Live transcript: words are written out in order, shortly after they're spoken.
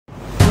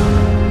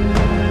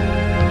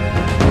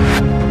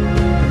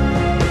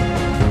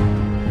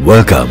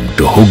Welcome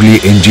to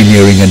Hooghly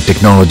Engineering and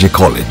Technology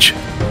College,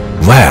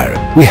 where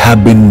we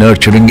have been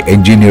nurturing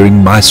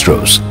engineering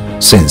maestros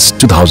since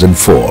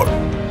 2004.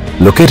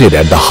 Located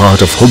at the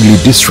heart of Hooghly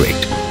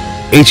district,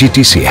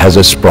 HETC has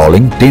a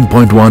sprawling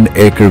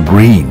 10.1-acre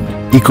green,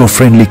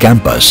 eco-friendly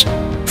campus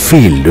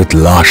filled with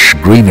lush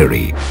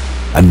greenery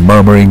and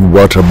murmuring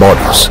water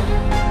bodies,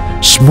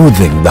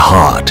 smoothing the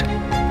heart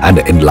and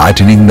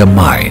enlightening the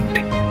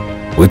mind.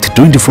 With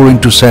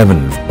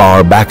 24/7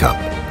 power backup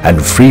and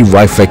free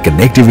Wi-Fi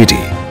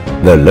connectivity,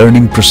 the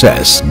learning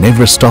process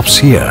never stops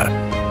here.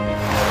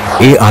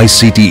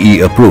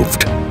 AICTE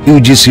approved,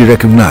 UGC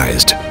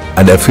recognized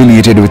and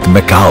affiliated with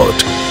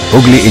MACAUT,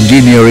 Hooghly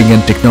Engineering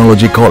and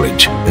Technology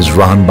College is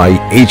run by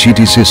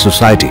HETC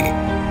Society.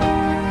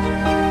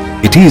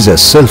 It is a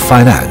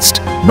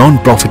self-financed,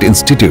 non-profit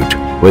institute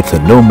with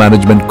no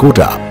management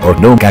quota or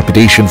no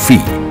capitation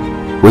fee.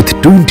 With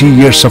 20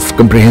 years of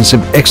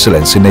comprehensive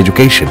excellence in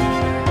education,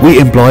 we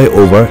employ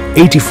over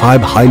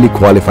 85 highly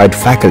qualified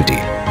faculty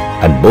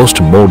and boast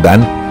more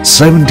than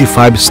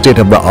 75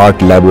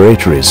 state-of-the-art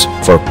laboratories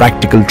for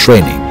practical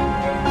training.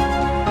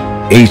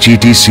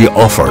 HETC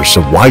offers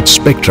a wide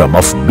spectrum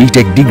of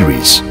BTech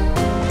degrees,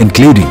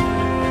 including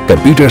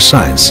Computer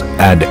Science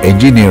and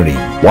Engineering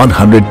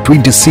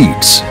 120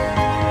 seats,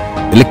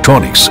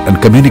 Electronics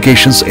and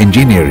Communications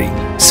Engineering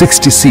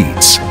 60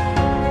 seats,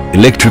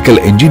 Electrical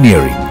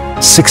Engineering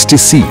 60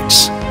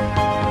 seats,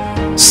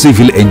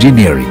 Civil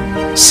Engineering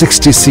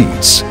 60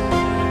 seats,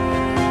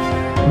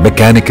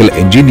 Mechanical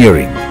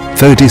Engineering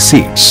 30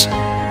 seats.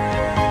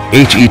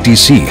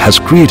 HETC has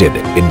created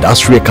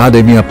industry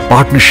academia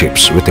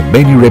partnerships with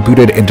many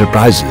reputed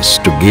enterprises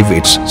to give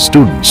its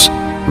students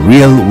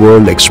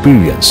real-world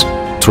experience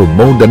through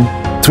more than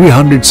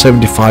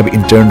 375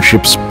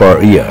 internships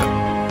per year.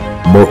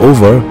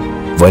 Moreover,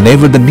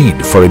 whenever the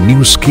need for a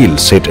new skill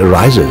set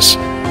arises,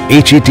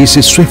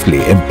 HETC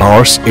swiftly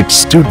empowers its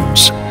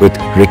students with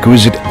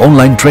requisite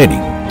online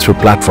training through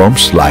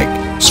platforms like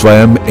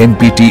Swayam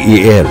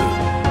NPTEL,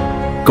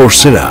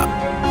 Coursera,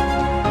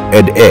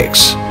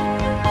 edX,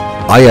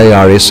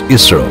 IIRS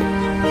ISRO,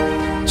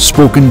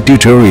 Spoken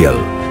Tutorial,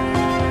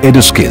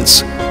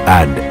 EduSkills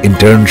and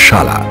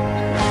Internshala.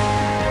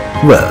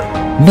 Well,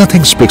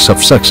 nothing speaks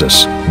of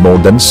success more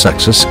than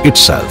success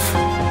itself.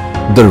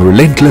 The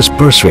relentless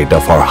pursuit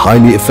of our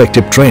highly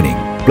effective training,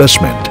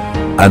 placement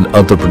and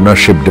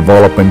entrepreneurship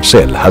development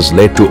cell has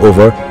led to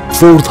over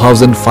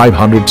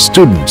 4,500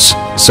 students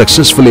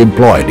successfully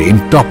employed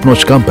in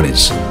top-notch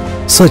companies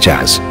such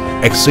as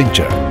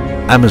Accenture,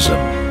 Amazon,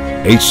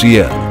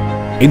 HCL,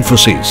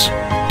 Infosys,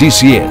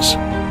 TCS,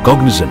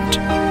 Cognizant,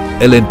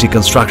 L&T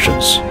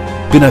Constructions,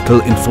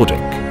 Pinnacle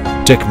Infotech,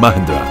 Tech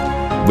Mahindra,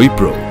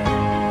 Wipro,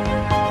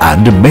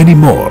 and many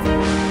more.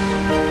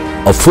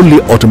 A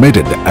fully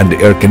automated and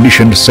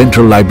air-conditioned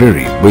central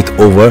library with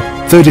over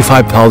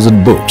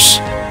 35,000 books,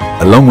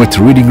 along with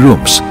reading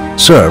rooms,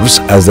 serves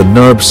as the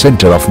nerve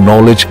center of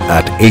knowledge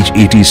at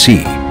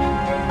HETC.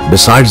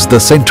 Besides the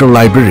central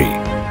library,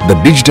 the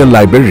digital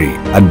library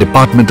and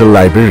departmental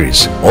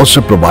libraries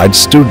also provide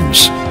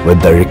students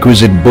with the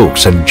requisite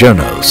books and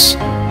journals.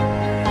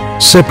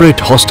 Separate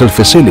hostel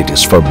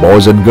facilities for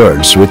boys and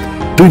girls with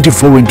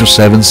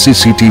 24/7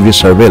 CCTV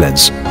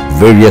surveillance,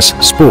 various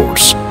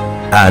sports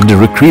and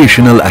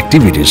recreational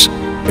activities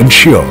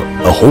ensure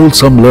a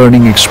wholesome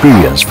learning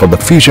experience for the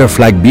future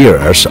flag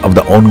bearers of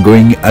the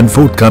ongoing and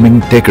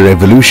forthcoming tech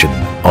revolution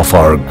of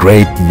our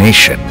great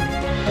nation.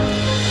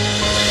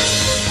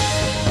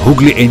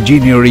 Hooghly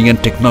Engineering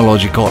and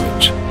Technology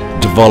College,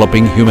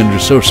 developing human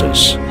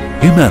resources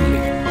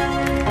humanly.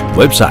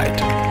 Website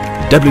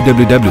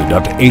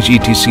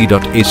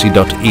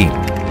www.hetc.ac.in.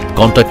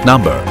 Contact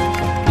number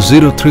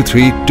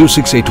 033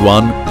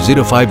 2681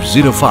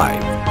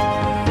 0505.